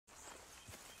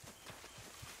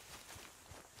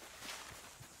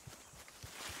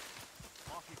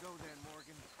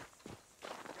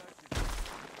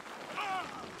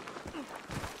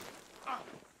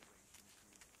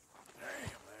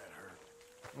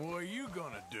What are you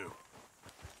gonna do?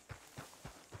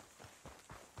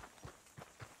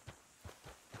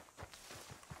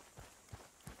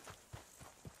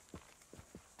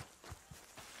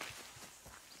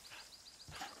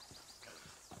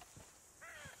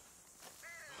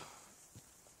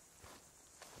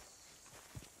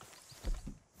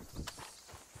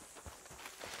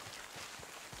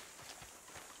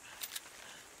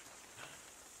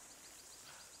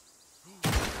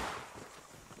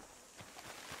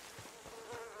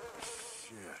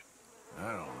 Shit,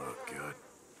 that don't look good.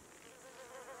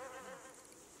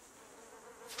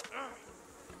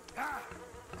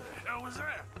 What the hell was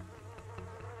that?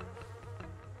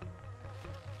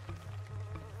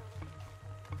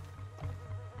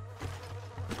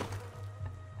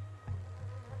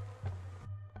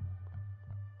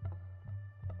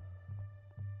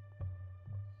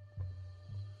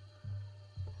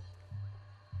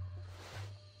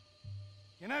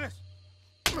 ¿Quién eres?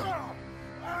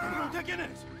 ¿Usted quién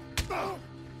eres?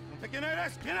 ¿Usted quién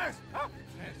eres? ¿Quién es? ¿Ah?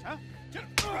 ¿Quién eres?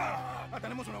 ¿Ah?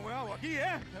 Tenemos un ahuevado aquí,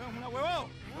 ¿eh? Tenemos un ahuevado.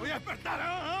 Te voy a despertar,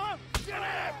 ¿ah? ¿Quién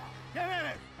eres? ¿Quién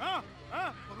eres? ¿Ah?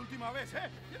 ¿Ah? Por última vez, ¿eh?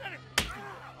 ¿Quién eres?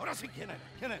 Ahora sí, ¿quién eres?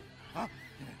 ¿Quién eres? ¿Ah?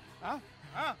 ¿Quién eres? ¿Ah?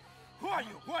 ¿Ah? Who are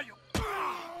you? Who are you?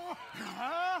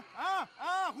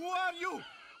 Who are you?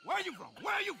 Where are you from?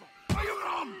 Where are you from? Where are you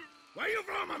from? Where are you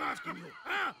from, I'm asking you?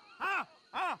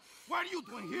 What are you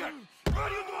doing here? What are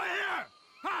you doing here?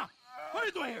 Huh? What are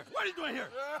you doing here? What are you doing here?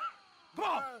 Come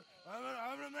on!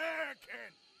 I'm an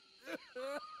American.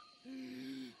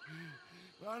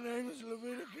 My name is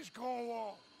Leviticus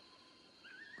Cornwall.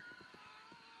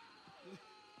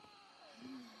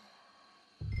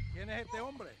 ¿Quién es este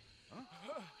hombre? ¿Ah?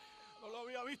 No lo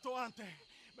había visto antes.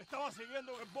 Me estaba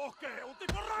siguiendo en el bosque. ¡Un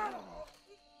tipo raro!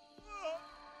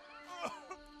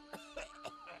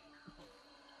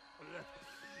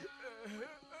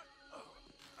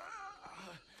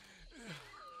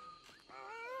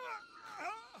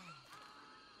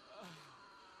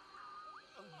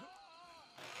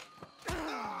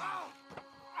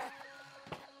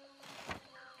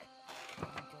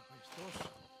 Apestoso.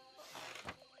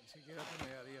 Ni siquiera te me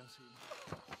daría así.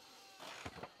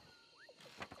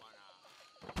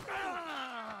 Que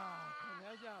me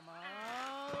ha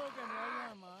llamado, que me ha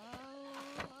llamado.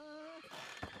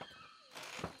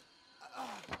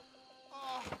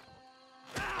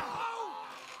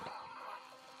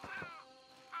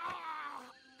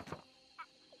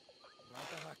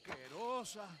 Ratas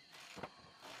asquerosas,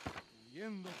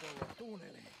 huyendo por los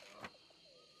túneles.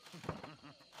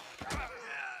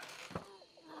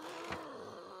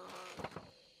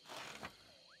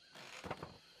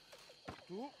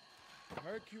 Tú,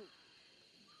 Hercule,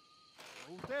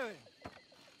 ustedes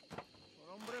son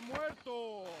hombres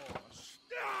muertos.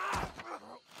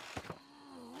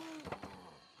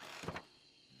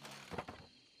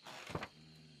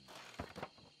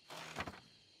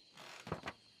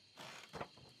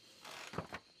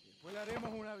 Después le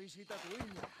haremos una visita a tu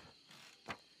isla.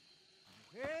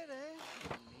 Mujeres,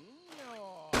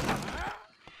 niños.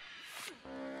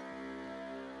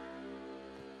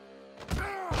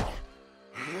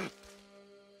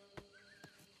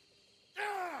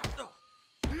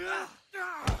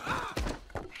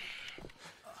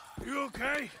 You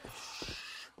okay?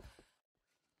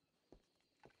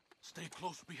 Stay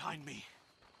close behind me.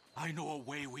 I know a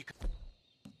way we can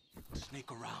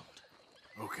sneak around.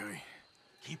 Okay.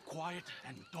 Keep quiet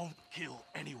and don't kill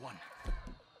anyone.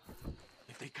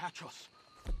 If they catch us,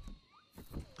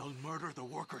 they'll murder the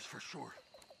workers for sure.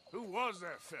 Who was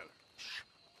that fella? Shh.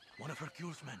 One of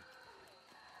Hercule's men.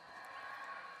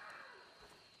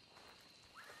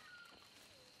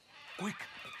 Quick!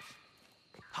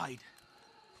 Hide.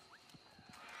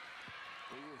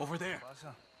 Over there. ¿Qué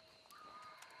pasa?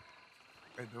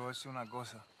 Te voy a decir una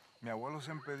cosa. Mi abuelo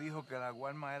siempre dijo que la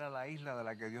Guarma era la isla de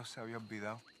la que Dios se había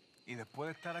olvidado. Y después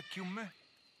de estar aquí un mes,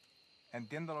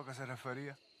 entiendo a lo que se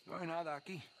refería. No hay nada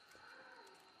aquí.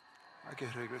 Hay que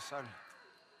regresar.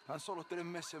 Tan solo 3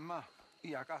 meses más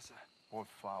y a casa. Por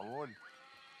favor.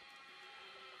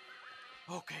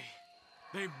 Okay.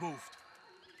 They've moved.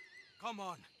 Come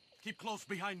on. Keep close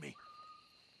behind me.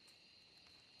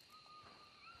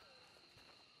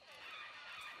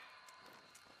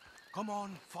 Come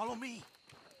on, follow me.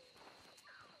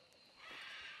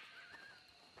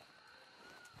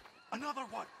 Another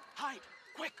one. Hide,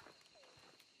 quick.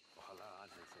 Ojalá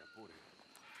Ángel se apure.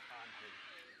 Ángel.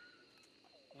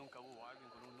 Nunca hubo alguien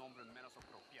con un nombre menos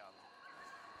apropiado.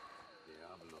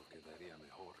 Diablo, quedaría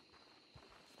mejor.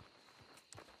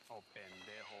 Oh,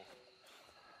 pendejo.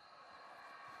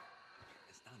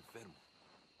 Está enfermo.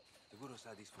 Seguro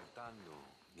está disfrutando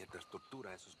mientras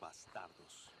tortura a esos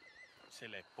bastardos. Se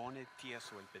le pone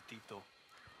tieso el petito.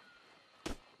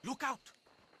 Look out!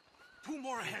 2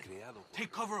 more ahead.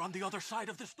 Take cover on the other side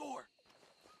of this door.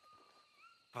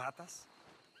 ¿Ratas?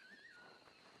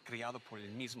 Criado por el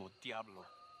mismo diablo.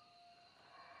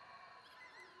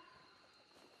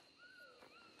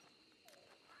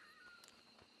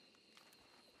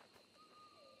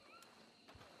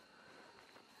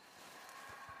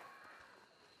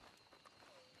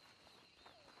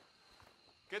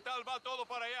 ¿Qué tal va todo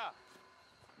para allá?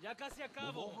 Ya casi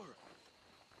acabo.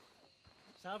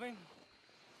 ¿Saben?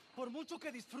 Por mucho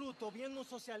que disfruto viendo un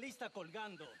socialista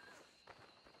colgando,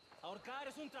 ahorcar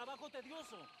es un trabajo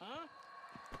tedioso, ¿ah?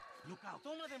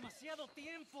 Toma demasiado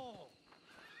tiempo.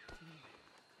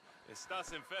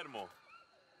 Estás enfermo.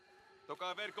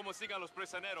 Toca ver cómo sigan los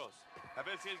prisioneros. A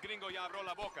ver si el gringo ya abrió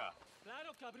la boca.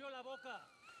 Claro que abrió la boca.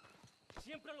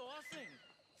 Siempre lo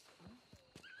hacen.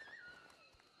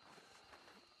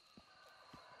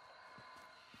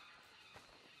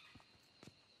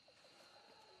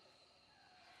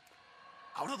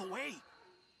 Out of the way!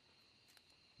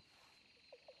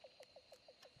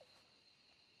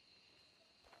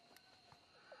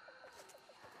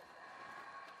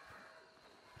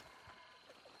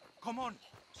 Come on,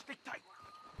 stick tight.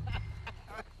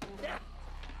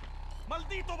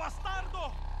 ¡Maldito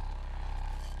bastardo!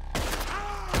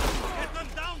 Get them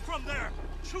down from there!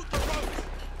 Shoot the ropes!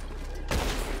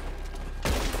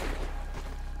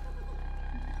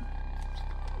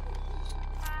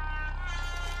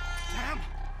 Damn!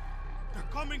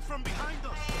 They're coming from behind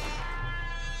us!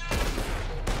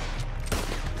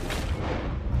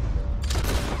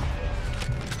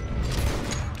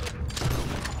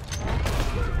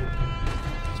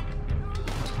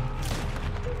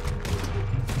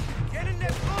 Get in there,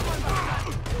 come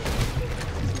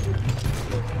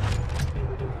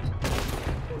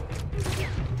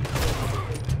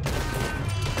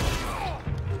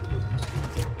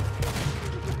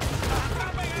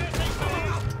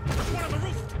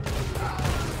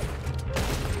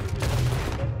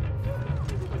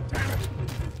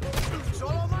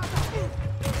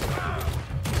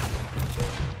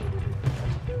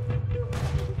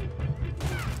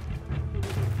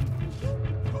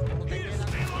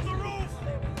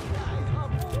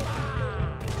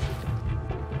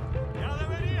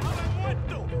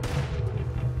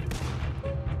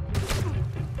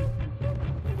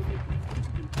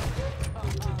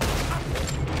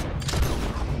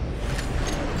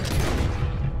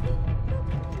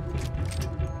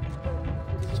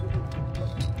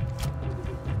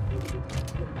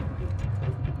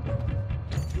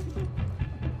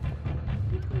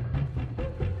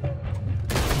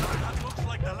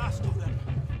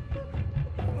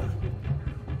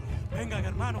Vengan,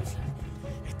 hermanos.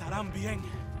 Estarán bien.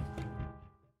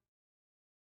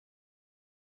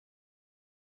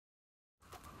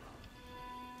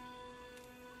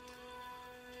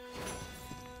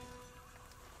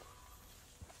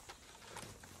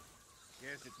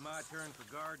 Guess it's my turn for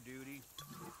guard duty.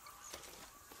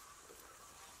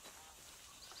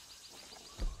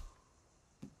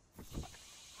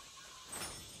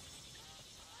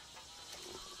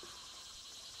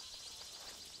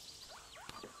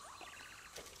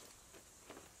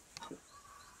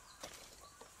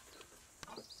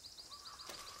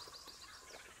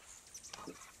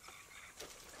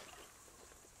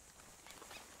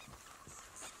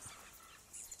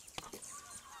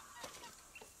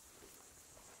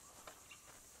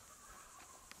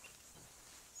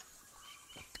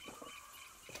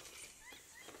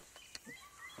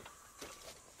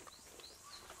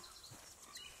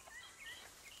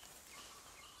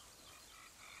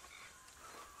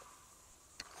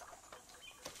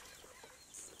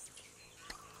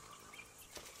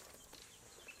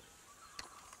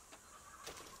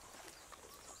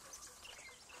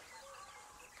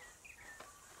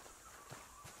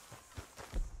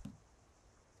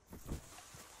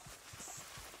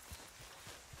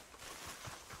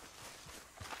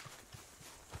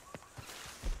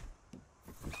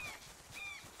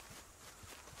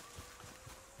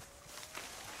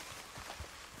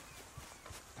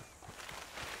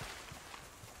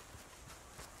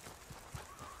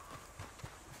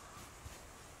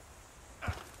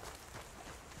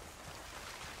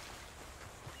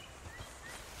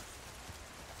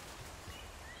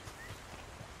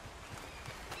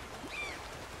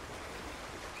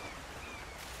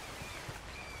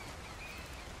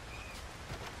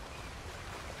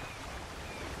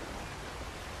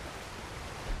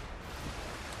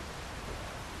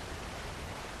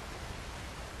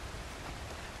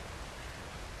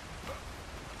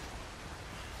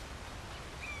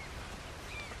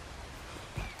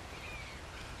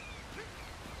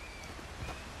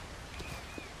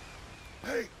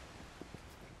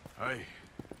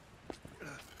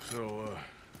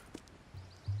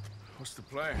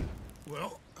 plan?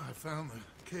 Well, I found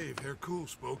the cave Hercule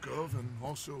spoke of, and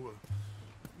also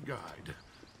a guide.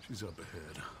 She's up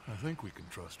ahead. I think we can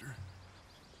trust her.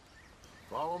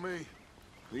 Follow me.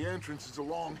 The entrance is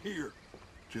along here.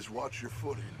 Just watch your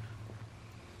footing.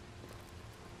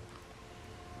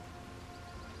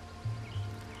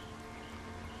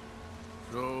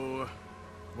 So,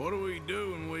 what do we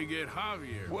do when we get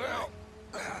Javier? Well,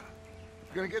 we're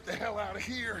gonna get the hell out of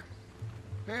here.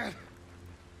 And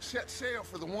set sail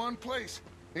for the one place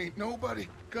ain't nobody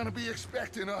gonna be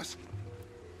expecting us.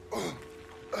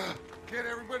 Get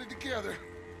everybody together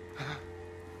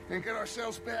and get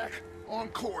ourselves back on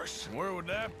course. Where would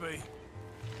that be?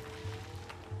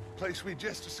 Place we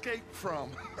just escaped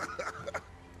from.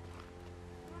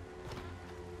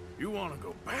 You want to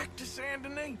go back to Saint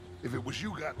Denis? If it was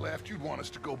you got left, you'd want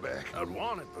us to go back. I'd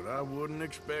want it, but I wouldn't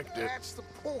expect it. That's the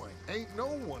point. Ain't no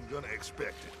one gonna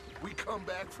expect it. We come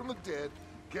back from the dead,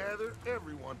 gather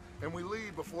everyone, and we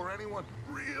leave before anyone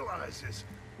realizes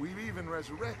we've even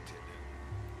resurrected.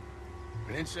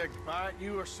 An insect bite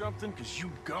you or something? Cause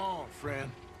you gone,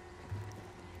 friend.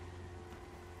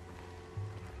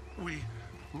 We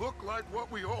look like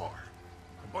what we are.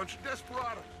 A bunch of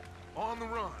desperados on the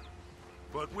run.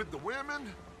 But with the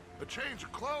women, a change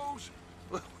of clothes,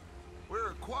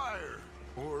 we're a choir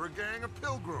or a gang of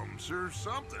pilgrims or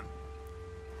something.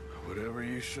 Whatever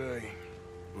you say.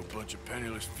 A bunch of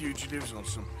penniless fugitives on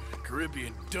some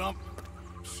Caribbean dump,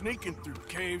 sneaking through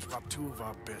caves while two of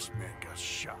our best men got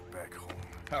shot back home.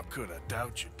 How could I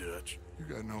doubt you, Dutch?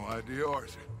 You got no idea,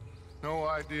 Arthur. No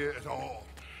idea at all.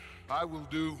 I will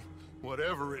do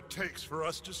whatever it takes for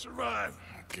us to survive.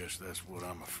 I guess that's what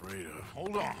I'm afraid of.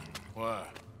 Hold on. Why?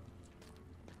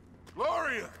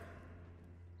 Gloria!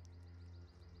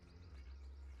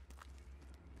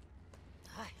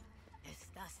 Ay,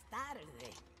 estás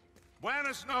tarde.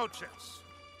 Buenas noches.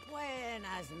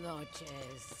 Buenas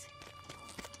noches.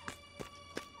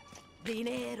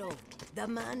 Dinero, the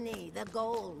money, the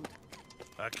gold.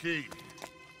 Aquí.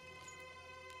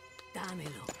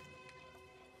 Dámelo.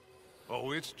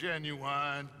 Oh, it's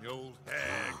genuine, you old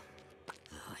hag.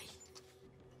 Ay.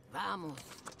 Vamos.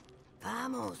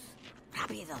 Vamos.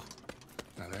 Rápido.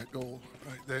 Now that gold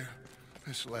right there,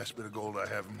 that's the last bit of gold I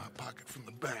have in my pocket from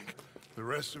the bank. The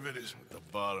rest of it is at the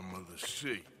bottom of the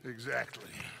sea.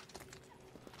 Exactly.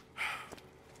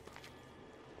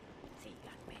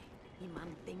 Síganme y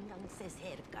manténganse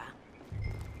cerca.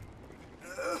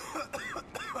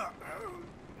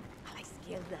 A la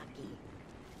izquierda aquí.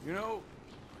 You know,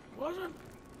 wasn't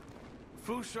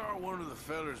Fusar one of the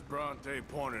fellas Bronte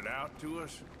pointed out to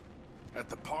us at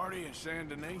the party in Saint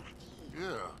Denis?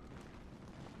 Yeah,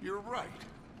 you're right.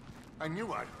 I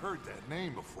knew I'd heard that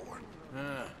name before.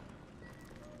 Yeah.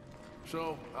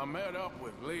 So, I met up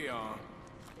with Leon.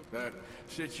 That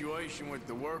situation with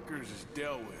the workers is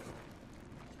dealt with.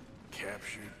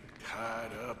 Captured,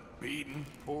 tied up, beaten.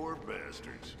 Poor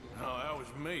bastards. No, that was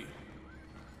me.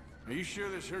 Are you sure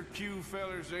this Hercule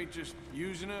fellers ain't just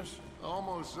using us?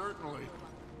 Almost certainly.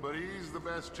 But he's the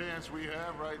best chance we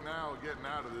have right now of getting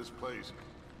out of this place.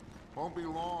 Won't be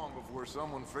long before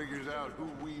someone figures out who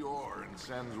we are and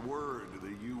sends word to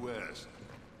the U.S.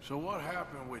 So what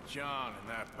happened with John in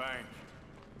that bank?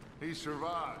 He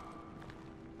survived.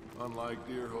 Unlike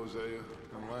dear Hosea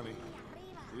and Lenny.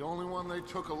 The only one they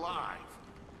took alive.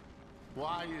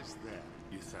 Why is that,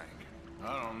 you think?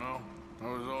 I don't know.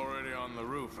 I was already on the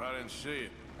roof. I didn't see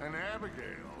it. And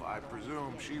Abigail, I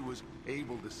presume she was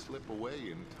able to slip away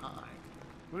in time.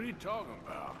 What are you talking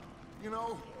about? You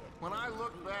know, when I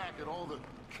look back at all the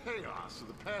chaos of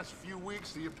the past few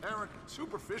weeks, the apparent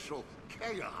superficial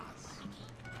chaos,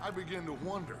 I begin to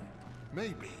wonder,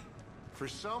 maybe, for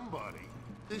somebody,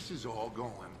 this is all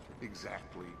going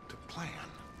exactly to plan.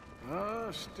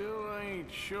 Still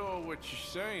ain't sure what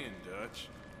you're saying, Dutch.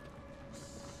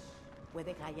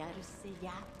 Puede callarse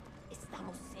ya.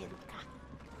 Estamos cerca.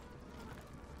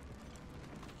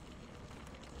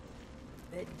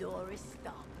 The door is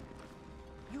stopped.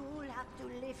 You'll have to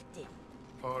lift it.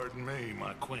 Pardon me,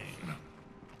 my queen.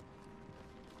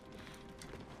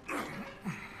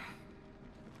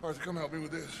 Arthur, come help me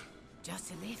with this.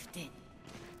 Just lift it.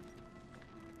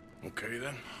 Okay,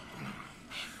 then.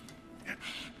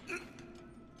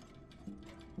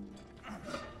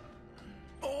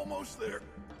 Almost there.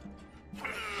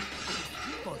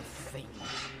 Por fin.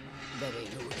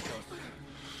 Debiluchos.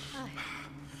 Ay.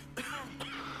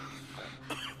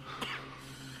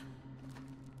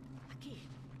 Aquí.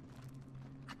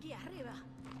 Aquí arriba.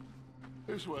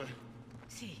 This way.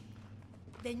 Sí.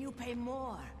 Then you pay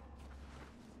more.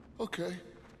 Okay.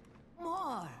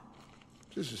 More.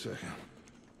 Just a second.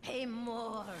 Pay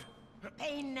more.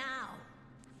 Pay now.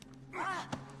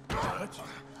 Dutch?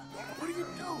 What are you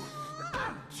doing?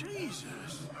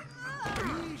 Jesus.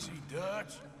 Easy,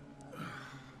 Dutch.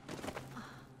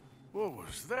 What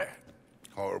was that?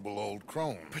 Horrible old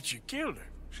crone. But you killed her.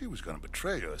 She was gonna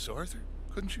betray us, Arthur.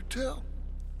 Couldn't you tell?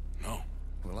 No.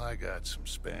 Well, I got some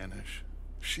Spanish.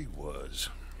 She was.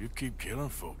 You keep killing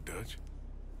folk, Dutch.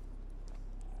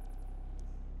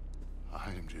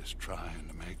 I am just trying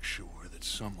to make sure that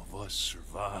some of us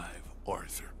survive,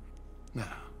 Arthur.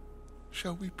 Now,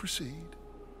 shall we proceed?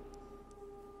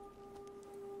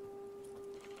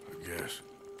 I guess.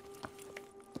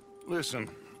 Listen,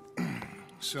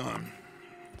 son,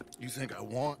 you think I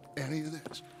want any of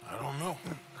this? I don't know.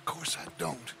 Of course I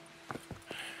don't.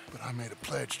 But I made a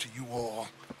pledge to you all.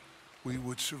 We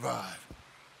would survive,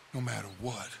 no matter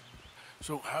what.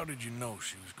 So how did you know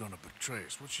she was gonna betray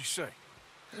us? What'd she say?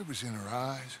 It was in her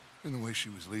eyes, in the way she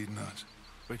was leading us.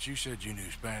 But you said you knew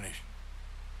Spanish.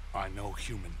 I know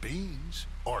human beings,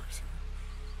 Arthur.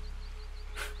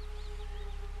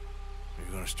 Are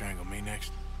you gonna strangle me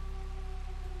next?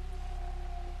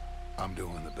 I'm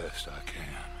doing the best I can.